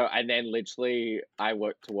 Psycho, and then literally I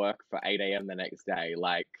worked to work for 8 a.m. the next day.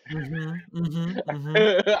 Like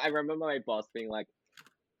I remember my boss being like,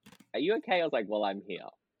 "Are you okay?" I was like, "Well, I'm here."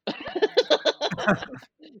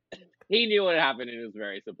 He knew what happened and he was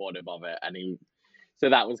very supportive of it, and so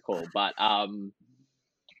that was cool. But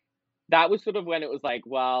that was sort of when it was like,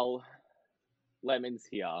 well, Lemon's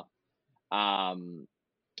here. Um,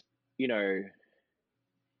 you know,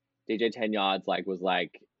 DJ 10 Yards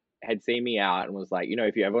had seen me out and was like,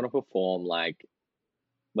 if you ever want to perform, like,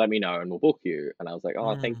 let me know and we'll book you. And I was like,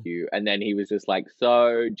 oh, thank Mm, you. And then he was just like,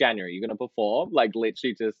 so January, you're gonna perform? Like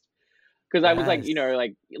literally just because I was like, yes.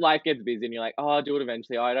 like life gets busy and you're like, oh, I'll do it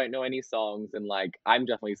eventually. Oh, I don't know any songs. And like I'm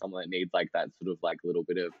definitely someone that needs like that sort of like little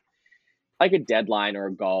bit of like a deadline or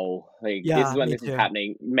a goal. Like this is Yeah, when me this is too.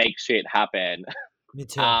 happening. Make shit happen. Me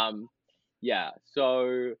too. um, yeah.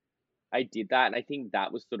 So I did that, and I think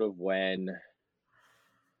that was sort of when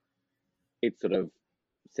it sort of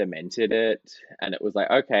cemented it, and it was like,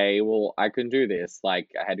 okay, well, I can do this. Like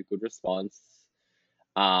I had a good response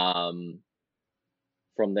um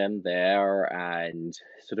from them there, and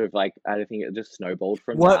sort of like I think it just snowballed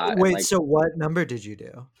from that. And Wait, like so what number did you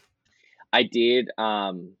do? I did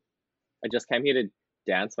I Just Came Here to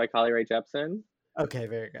Dance by Carly Rae Jepsen, Okay,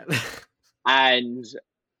 very good. and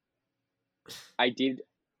I did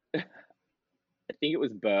I think it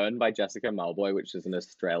was Burn by Jessica Malboy, which is an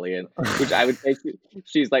Australian, which I would say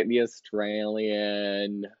she's like the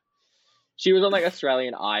Australian. She was on like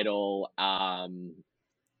Australian Idol.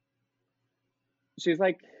 She's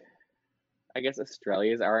like, I guess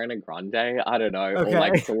Australia's Ariana Grande. I don't know, or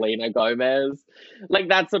like Okay. Selena Gomez, like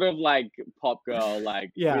that sort of like pop girl.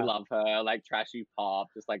 Like we Yeah. love her, like trashy pop,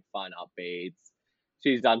 just like fun upbeats.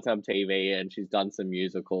 She's done some TV and she's done some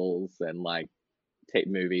musicals and like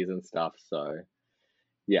movies and stuff. So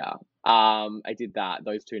yeah. I did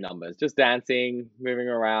those two numbers, just dancing, moving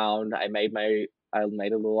around. I made a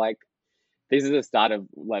little like this is the start of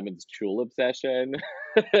Lemon's Chul obsession.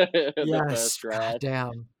 The Yes. first God dress.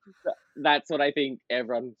 damn. That's what I think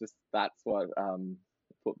that's what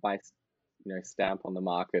put my stamp on the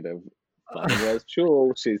market of Lemon wears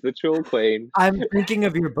Chul. She's the Chul queen. I'm thinking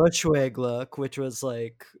of your Bushwig look, which was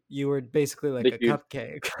like you were basically like The a huge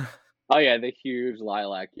cupcake. Oh yeah, the huge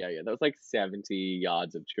lilac. Yeah. That was like 70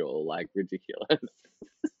 yards of Chul, like ridiculous.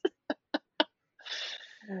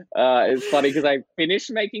 It's funny because I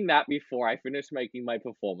finished making that before I finished making my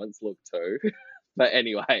performance look too. But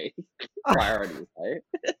anyway, priorities, right?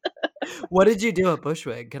 What did you do at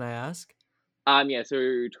Bushwig? Can I ask? Yeah,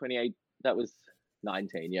 so 28, that was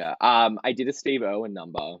 19, yeah. I did a Steve Irwin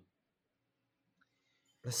number.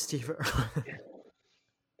 The Steve.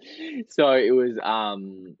 So it was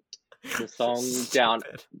the song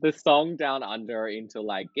Stupid. the song Down Under into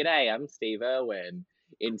like, G'day, I'm Steve Irwin,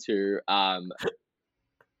 into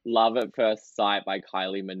Love at First Sight by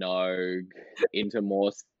Kylie Minogue, into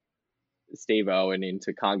more Steve Irwin,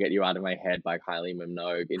 into Can't Get You Out of My Head by Kylie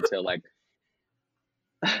Minogue, into like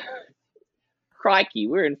crikey,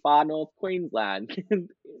 we're in far north Queensland.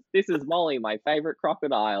 this is Molly, my favorite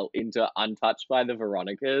crocodile, into Untouched by the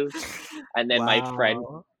Veronicas. And then my friend,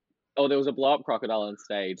 Wow. there was a blow up crocodile on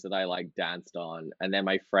stage that I like danced on. And then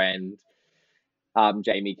my friend,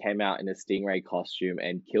 Jamie, came out in a stingray costume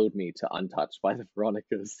and killed me to Untouched by the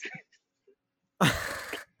Veronicas.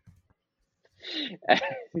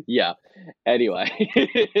 Yeah. Anyway,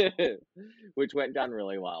 which went down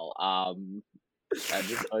really well. And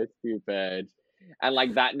just so stupid. And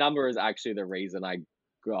like that number is actually the reason I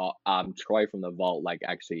got Troy from the Vault like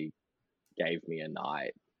actually gave me a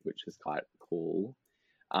night, which is quite cool.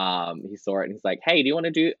 He saw it and he's like, "Hey, do you want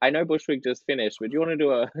to do? I know Bushwick just finished, but do you want to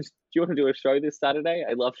do a do you want to do a show this Saturday?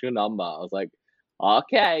 I loved your number." I was like,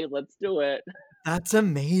 "Okay, let's do it." That's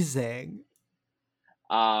amazing.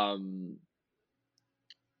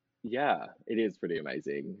 Yeah, it is pretty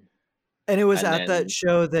amazing. And it was And at that then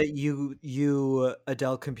show that you,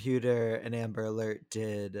 Adele Computer, and Amber Alert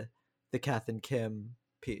did the Kath and Kim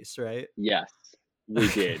piece, right? yes, we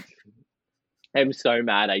did. I'm so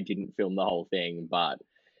mad I didn't film the whole thing, but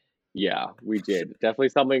yeah, we did. Definitely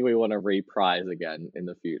something we want to reprise again in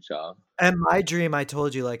the future. And my dream, I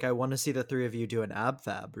told you, like, I want to see the three of you do an ab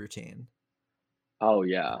fab routine. Oh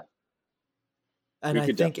yeah, And we I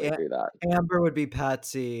could think definitely do that. Amber would be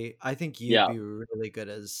Patsy. I think you'd Yeah. be really good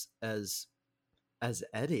as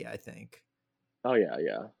Eddie, I think. Oh yeah,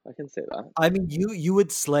 yeah. I can see that. I mean, you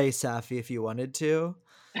would slay Safi if you wanted to.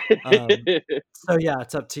 So yeah,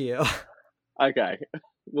 it's up to you. Okay,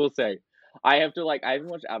 we'll see. I haven't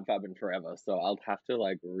watched Ab Fab in forever, so I'll have to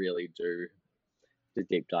like really do the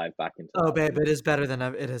deep dive back into Oh, that babe, one. it is better than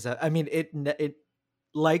it is. I mean, it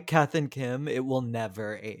like Kath and Kim, it will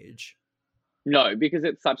never age. No, because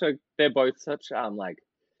they're both such like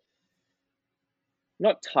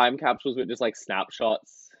not time capsules, but just like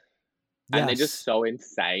snapshots. And they're just Yes. so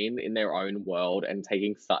insane in their own world and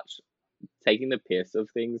taking the piss of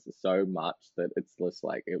things so much that it's just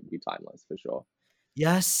like it would be timeless for sure.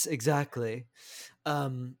 Yes, exactly.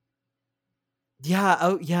 Yeah,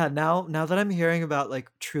 oh yeah, now that I'm hearing about like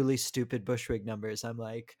truly stupid Bushwig numbers, I'm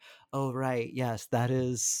like, "Oh right, yes, that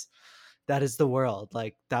is the world.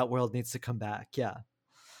 Like that world needs to come back." Yeah.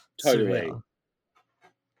 Totally. Surreal.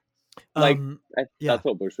 Like Yeah. that's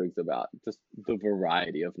what Bushwick's about. Just the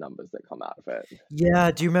variety of numbers that come out of it.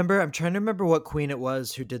 Yeah, do you remember? I'm trying to remember what queen it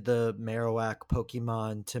was who did the Marowak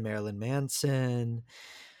Pokemon to Marilyn Manson.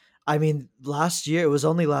 I mean, it was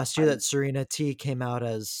only last year that Serena T came out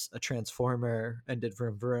as a transformer and did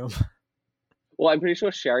Vroom Vroom. Well, I'm pretty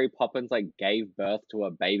sure Sherry Poppins like gave birth to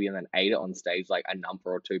a baby and then ate it on stage like a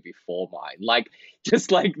number or two before mine. Like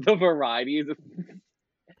just like the varieties of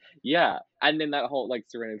yeah. And then that whole like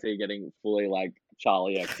Serenity getting fully like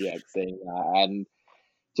Charlie XCXing and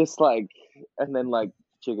just like and then like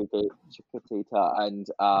Chiquitita and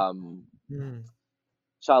Mm.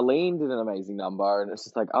 Charlene did an amazing number and it's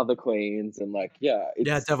just like other queens and like Yeah,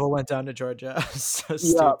 it's Devil Went Down to Georgia. So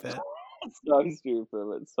yeah, stupid. it's so stupid,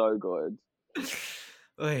 but it's so good.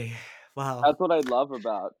 Oy, wow. That's what I love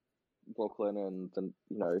about Brooklyn and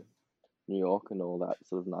New York and all that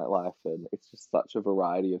sort of nightlife, and it's just such a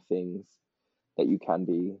variety of things that you can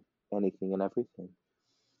be anything and everything.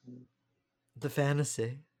 The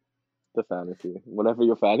fantasy. The fantasy, whatever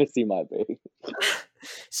your fantasy might be.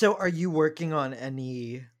 So are you working on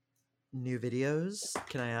any new videos?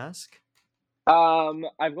 Can I ask?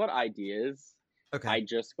 I've got ideas. Okay. I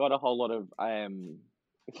just got a whole lot of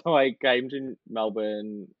so I came to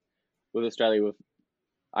Melbourne with Australia with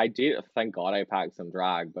thank God I packed some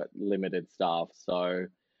drag, but limited stuff. So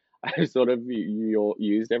I sort of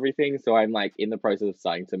used everything. So I'm like in the process of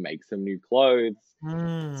starting to make some new clothes,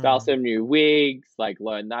 style some new wigs, like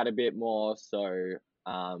learn that a bit more. So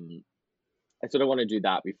I sort of want to do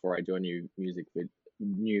that before I do a new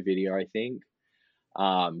video, I think.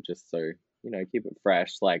 Just so, keep it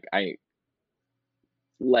fresh. Like I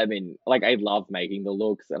love making the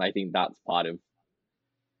looks, and I think that's part of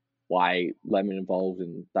why Lemon involved,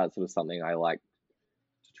 and that's sort of something I like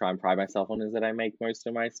to try and pride myself on, is that I make most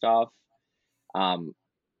of my stuff. So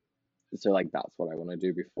like that's what I want to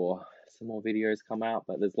do before some more videos come out.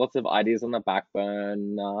 But there's lots of ideas on the back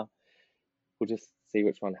burner. We'll just see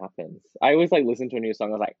which one happens. I always like listen to a new song.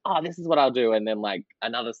 I was like, oh, this is what I'll do, and then like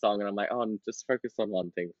another song, and I'm like, oh, just focus on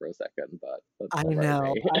one thing for a second. But that's I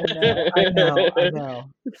not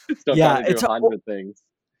know. Stop Yeah, trying to do 100 things.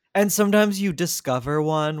 And sometimes you discover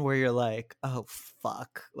one where you're like, oh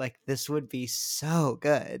fuck, like this would be so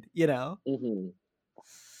good, Mm-hmm.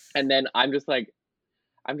 And then I'm just like,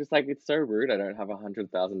 it's so rude I don't have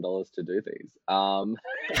 $100,000 to do these.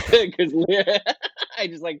 Because I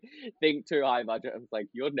just like think too high budget. I'm like,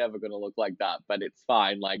 you're never gonna look like that, but it's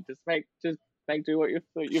fine. Like, just make Make do what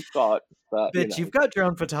you've got. But Bitch, you've got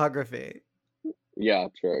drone photography. Yeah,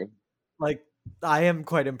 true. Like, I am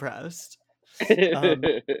quite impressed.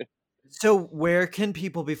 So where can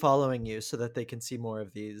people be following you so that they can see more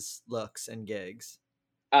of these looks and gigs?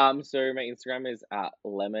 So my Instagram is at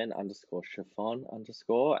lemon_chiffon_,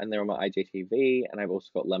 and they're on my IGTV, and I've also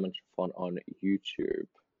got lemon chiffon on YouTube.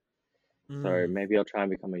 So maybe I'll try and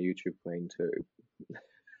become a YouTube queen too.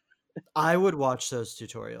 I would watch those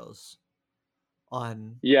tutorials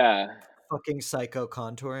on Yeah. fucking psycho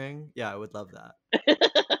contouring. Yeah, I would love that.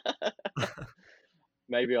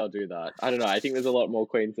 Maybe I'll do that. I don't know. I think there's a lot more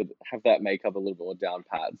queens that have that makeup a little bit more down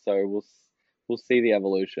pat. So we'll see the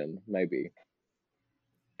evolution. Maybe.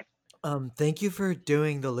 Thank you for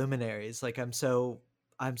doing the luminaries. Like, I'm so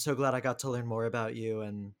glad I got to learn more about you,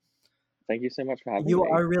 and thank you so much for having me. You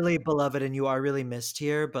are really beloved and you are really missed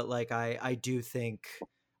here, but like I do think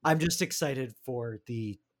I'm just excited for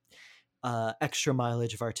the extra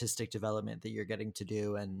mileage of artistic development that you're getting to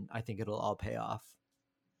do, and I think it'll all pay off.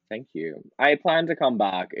 Thank you. I plan to come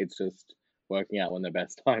back. It's just working out when the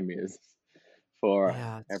best time is for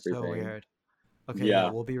everything. So weird. Okay, yeah,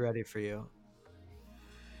 we'll be ready for you.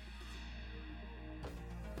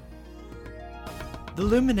 The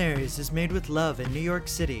Luminaries is made with love in New York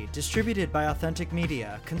City, distributed by Authentic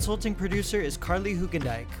Media. Consulting producer is Carly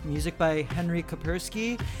Hugendijk, music by Henry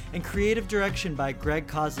Kapersky, and creative direction by Greg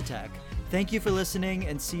Kozatek. Thank you for listening,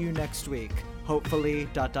 and see you next week. Hopefully, ...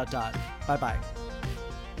 Bye-bye.